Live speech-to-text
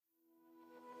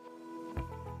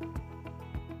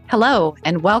Hello,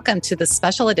 and welcome to the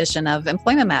special edition of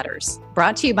Employment Matters,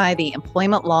 brought to you by the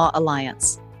Employment Law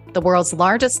Alliance, the world's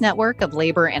largest network of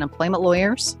labor and employment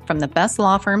lawyers from the best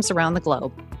law firms around the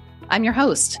globe. I'm your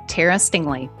host, Tara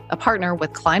Stingley, a partner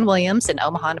with Klein Williams in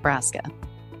Omaha, Nebraska.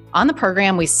 On the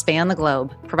program, we span the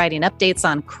globe, providing updates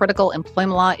on critical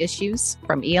employment law issues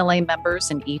from ELA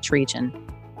members in each region.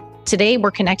 Today,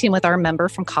 we're connecting with our member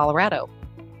from Colorado.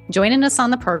 Joining us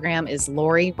on the program is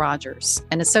Lori Rogers,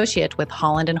 an associate with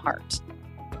Holland & Hart.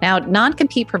 Now,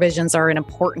 non-compete provisions are an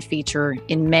important feature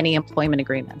in many employment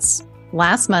agreements.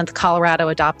 Last month, Colorado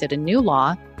adopted a new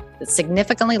law that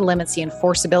significantly limits the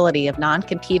enforceability of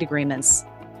non-compete agreements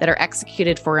that are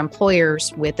executed for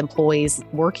employers with employees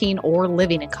working or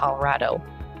living in Colorado.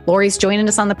 Lori's joining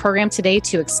us on the program today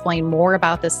to explain more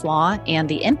about this law and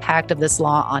the impact of this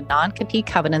law on non-compete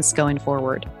covenants going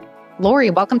forward. Lori,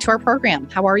 welcome to our program.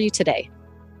 How are you today?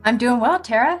 I'm doing well,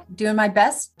 Tara. Doing my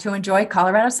best to enjoy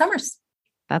Colorado summers.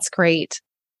 That's great.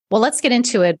 Well, let's get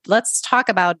into it. Let's talk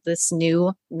about this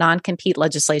new non-compete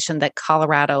legislation that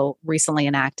Colorado recently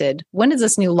enacted. When does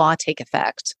this new law take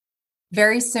effect?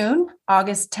 Very soon,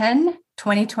 August 10,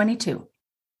 2022.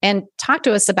 And talk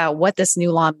to us about what this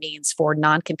new law means for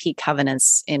non-compete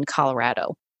covenants in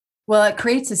Colorado. Well, it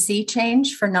creates a sea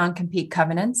change for non-compete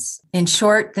covenants. In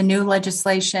short, the new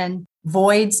legislation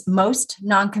voids most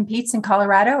non-competes in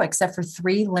Colorado, except for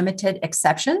three limited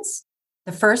exceptions.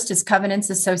 The first is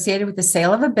covenants associated with the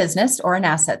sale of a business or an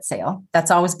asset sale. That's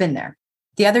always been there.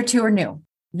 The other two are new.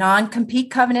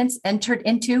 Non-compete covenants entered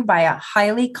into by a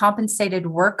highly compensated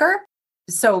worker.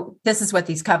 So this is what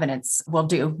these covenants will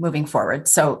do moving forward.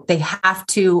 So they have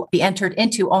to be entered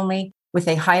into only with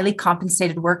a highly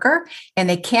compensated worker, and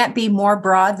they can't be more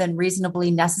broad than reasonably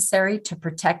necessary to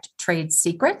protect trade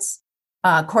secrets.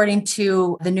 According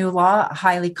to the new law, a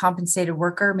highly compensated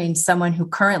worker means someone who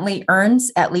currently earns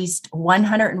at least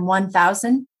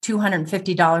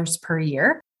 $101,250 per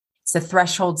year. It's a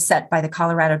threshold set by the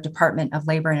Colorado Department of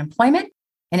Labor and Employment,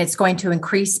 and it's going to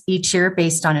increase each year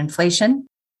based on inflation.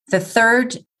 The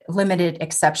third limited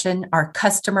exception are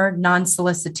customer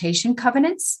non-solicitation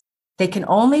covenants. They can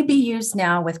only be used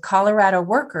now with Colorado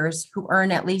workers who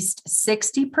earn at least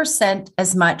 60%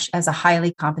 as much as a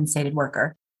highly compensated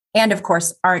worker, and of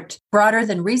course, aren't broader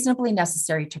than reasonably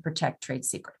necessary to protect trade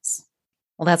secrets.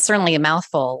 Well, that's certainly a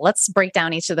mouthful. Let's break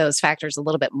down each of those factors a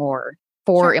little bit more.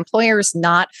 For employers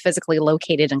not physically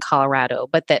located in Colorado,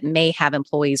 but that may have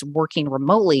employees working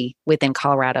remotely within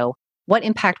Colorado, what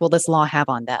impact will this law have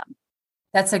on them?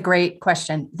 That's a great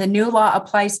question. The new law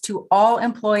applies to all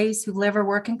employees who live or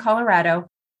work in Colorado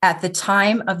at the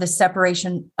time of the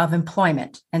separation of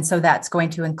employment. And so that's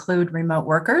going to include remote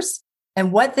workers.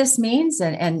 And what this means,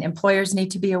 and employers need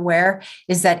to be aware,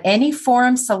 is that any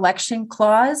forum selection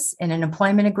clause in an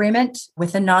employment agreement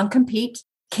with a non-compete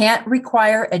can't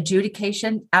require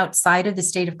adjudication outside of the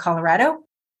state of Colorado.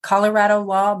 Colorado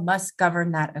law must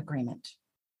govern that agreement.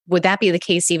 Would that be the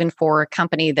case even for a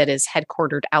company that is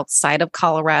headquartered outside of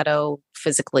Colorado,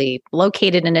 physically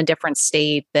located in a different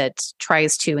state that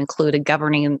tries to include a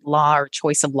governing law or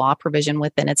choice of law provision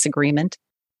within its agreement?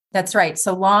 That's right.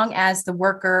 So long as the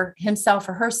worker himself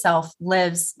or herself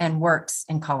lives and works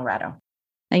in Colorado.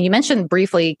 Now, you mentioned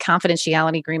briefly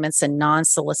confidentiality agreements and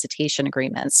non-solicitation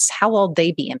agreements. How will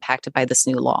they be impacted by this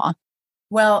new law?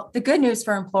 Well, the good news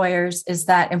for employers is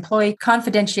that employee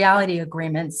confidentiality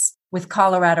agreements with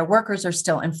Colorado workers are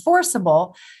still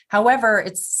enforceable. However,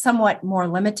 it's somewhat more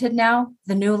limited now.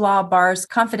 The new law bars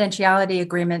confidentiality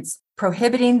agreements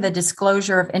prohibiting the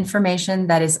disclosure of information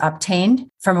that is obtained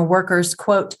from a worker's,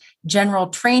 quote, general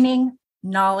training,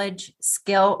 knowledge,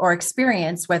 skill, or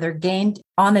experience, whether gained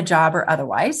on the job or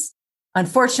otherwise.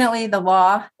 Unfortunately, the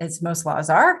law, as most laws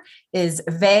are, is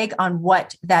vague on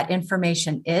what that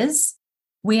information is.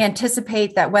 We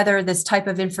anticipate that whether this type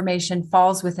of information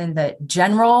falls within the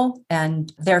general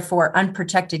and therefore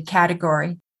unprotected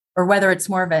category, or whether it's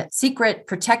more of a secret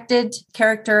protected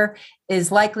character,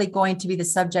 is likely going to be the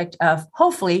subject of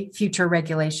hopefully future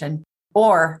regulation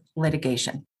or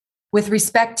litigation. With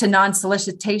respect to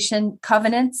non-solicitation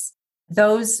covenants,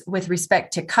 those with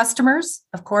respect to customers,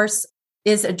 of course,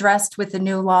 is addressed with the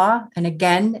new law. And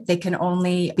again, they can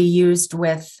only be used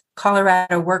with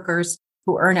Colorado workers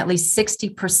who earn at least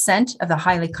 60% of the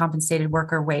highly compensated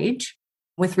worker wage.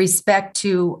 With respect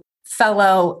to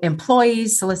fellow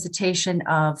employees, solicitation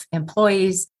of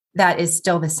employees, that is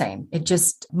still the same. It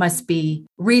just must be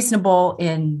reasonable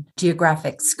in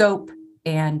geographic scope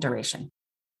and duration.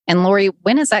 And Lori,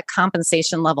 when is that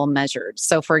compensation level measured?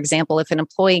 So for example, if an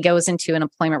employee goes into an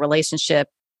employment relationship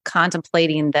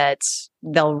contemplating that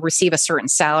they'll receive a certain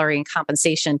salary and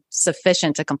compensation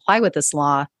sufficient to comply with this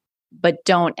law, but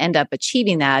don't end up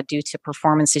achieving that due to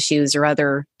performance issues or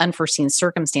other unforeseen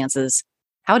circumstances,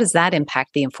 how does that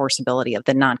impact the enforceability of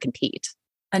the non-compete?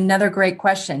 Another great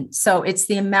question. So it's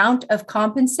the amount of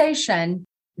compensation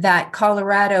that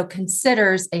Colorado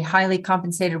considers a highly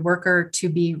compensated worker to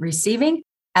be receiving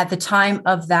at the time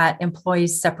of that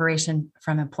employee's separation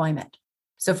from employment.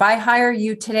 So if I hire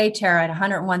you today, Tara, at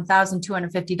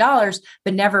 $101,250,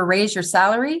 but never raise your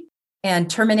salary and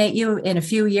terminate you in a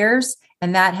few years,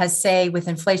 and that has, say, with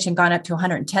inflation gone up to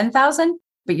 $110,000,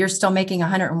 but you're still making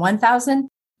 $101,000,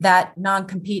 that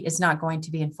non-compete is not going to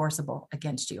be enforceable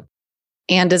against you.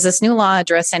 And does this new law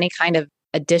address any kind of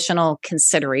additional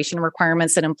consideration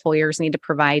requirements that employers need to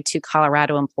provide to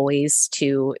Colorado employees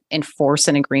to enforce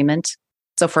an agreement?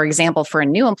 So, for example, for a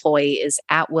new employee, is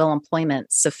at-will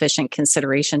employment sufficient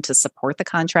consideration to support the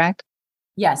contract?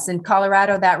 Yes, in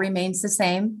Colorado, that remains the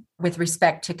same with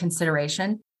respect to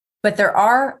consideration. But there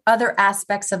are other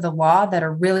aspects of the law that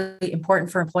are really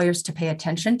important for employers to pay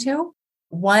attention to.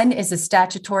 One is a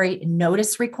statutory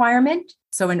notice requirement.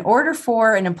 So in order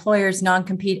for an employer's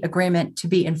non-compete agreement to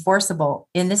be enforceable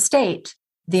in the state,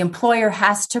 the employer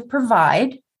has to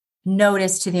provide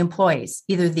notice to the employees,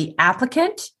 either the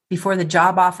applicant before the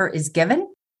job offer is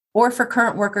given, or for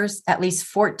current workers, at least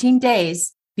 14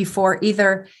 days before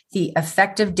either the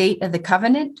effective date of the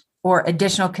covenant or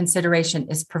additional consideration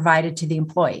is provided to the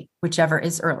employee, whichever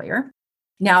is earlier.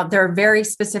 Now, there are very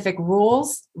specific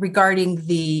rules regarding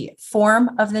the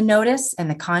form of the notice and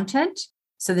the content.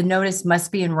 So the notice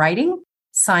must be in writing,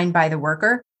 signed by the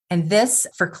worker. And this,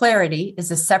 for clarity,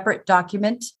 is a separate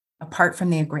document apart from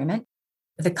the agreement.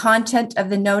 The content of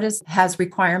the notice has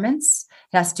requirements.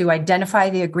 It has to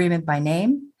identify the agreement by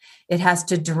name. It has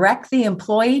to direct the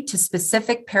employee to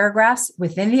specific paragraphs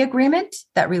within the agreement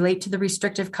that relate to the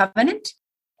restrictive covenant.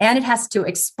 And it has to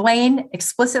explain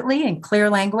explicitly in clear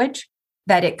language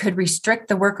that it could restrict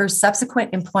the worker's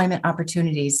subsequent employment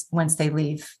opportunities once they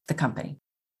leave the company.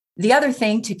 The other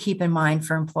thing to keep in mind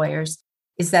for employers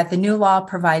is that the new law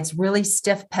provides really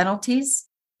stiff penalties.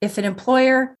 If an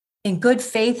employer in good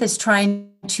faith is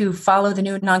trying to follow the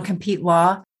new non-compete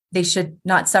law, they should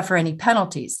not suffer any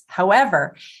penalties.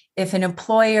 However, if an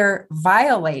employer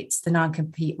violates the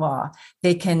non-compete law,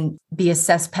 they can be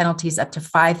assessed penalties up to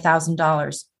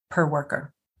 $5,000 per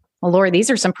worker. Well, Lori, these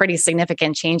are some pretty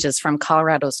significant changes from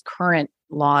Colorado's current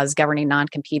laws governing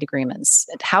non-compete agreements.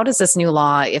 How does this new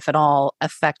law, if at all,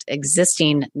 affect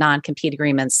existing non-compete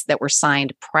agreements that were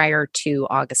signed prior to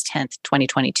August 10th,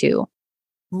 2022?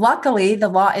 Luckily, the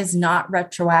law is not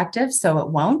retroactive, so it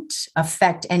won't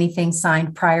affect anything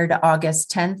signed prior to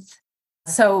August 10th.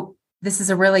 So this is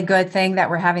a really good thing that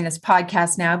we're having this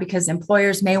podcast now, because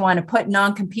employers may want to put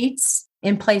non-competes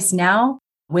in place now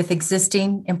with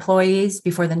existing employees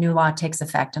before the new law takes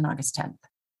effect on August 10th.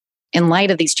 In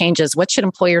light of these changes, what should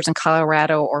employers in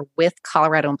Colorado or with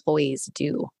Colorado employees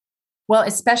do? Well,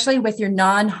 especially with your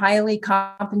non-highly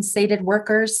compensated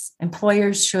workers,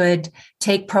 employers should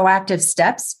take proactive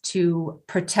steps to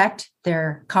protect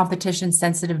their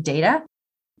competition-sensitive data.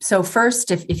 So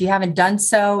first, if you haven't done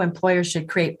so, employers should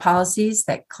create policies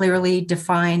that clearly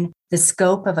define the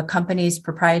scope of a company's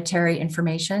proprietary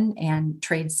information and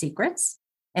trade secrets,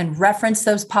 and reference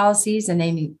those policies and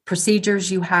any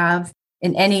procedures you have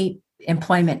in any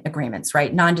employment agreements,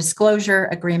 right? Non-disclosure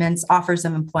agreements, offers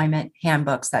of employment,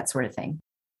 handbooks, that sort of thing.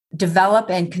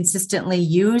 Develop and consistently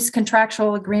use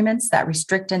contractual agreements that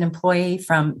restrict an employee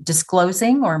from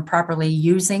disclosing or improperly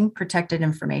using protected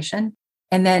information.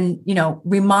 And then,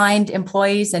 remind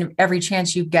employees and every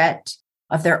chance you get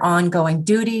of their ongoing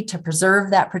duty to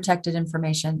preserve that protected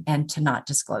information and to not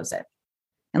disclose it.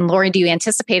 And Lori, do you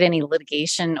anticipate any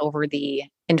litigation over the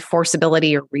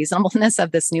enforceability or reasonableness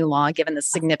of this new law, given the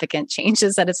significant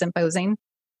changes that it's imposing?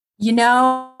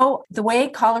 The way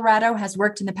Colorado has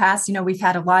worked in the past, we've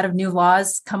had a lot of new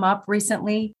laws come up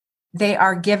recently. They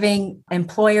are giving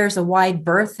employers a wide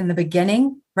berth in the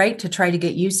beginning, right, to try to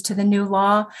get used to the new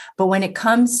law. But when it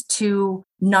comes to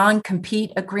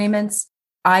non-compete agreements,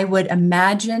 I would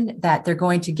imagine that they're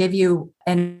going to give you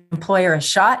an employer a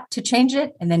shot to change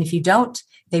it. And then if you don't,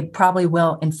 they probably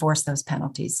will enforce those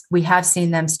penalties. We have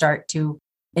seen them start to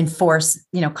enforce,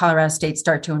 Colorado State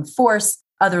start to enforce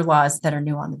other laws that are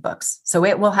new on the books. So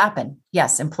it will happen.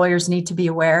 Yes, employers need to be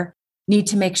aware, need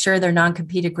to make sure their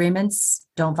non-compete agreements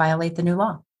don't violate the new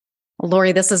law.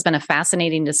 Lori, this has been a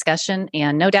fascinating discussion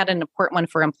and no doubt an important one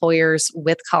for employers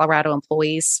with Colorado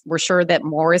employees. We're sure that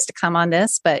more is to come on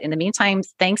this, but in the meantime,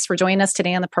 thanks for joining us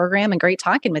today on the program and great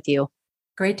talking with you.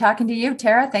 Great talking to you,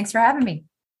 Tara. Thanks for having me.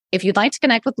 If you'd like to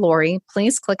connect with Lori,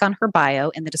 please click on her bio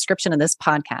in the description of this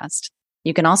podcast.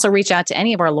 You can also reach out to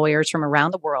any of our lawyers from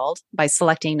around the world by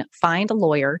selecting Find a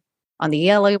Lawyer on the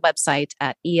ELA website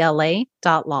at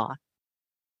ela.law.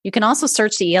 You can also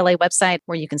search the ELA website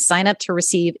where you can sign up to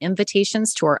receive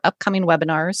invitations to our upcoming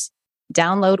webinars,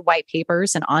 download white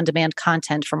papers and on-demand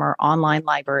content from our online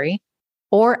library,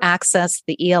 or access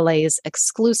the ELA's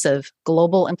exclusive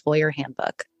Global Employer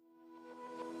Handbook.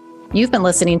 You've been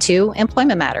listening to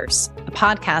Employment Matters, a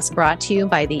podcast brought to you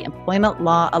by the Employment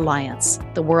Law Alliance,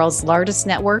 the world's largest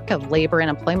network of labor and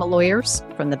employment lawyers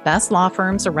from the best law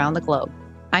firms around the globe.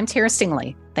 I'm Tara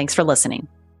Stingley. Thanks for listening.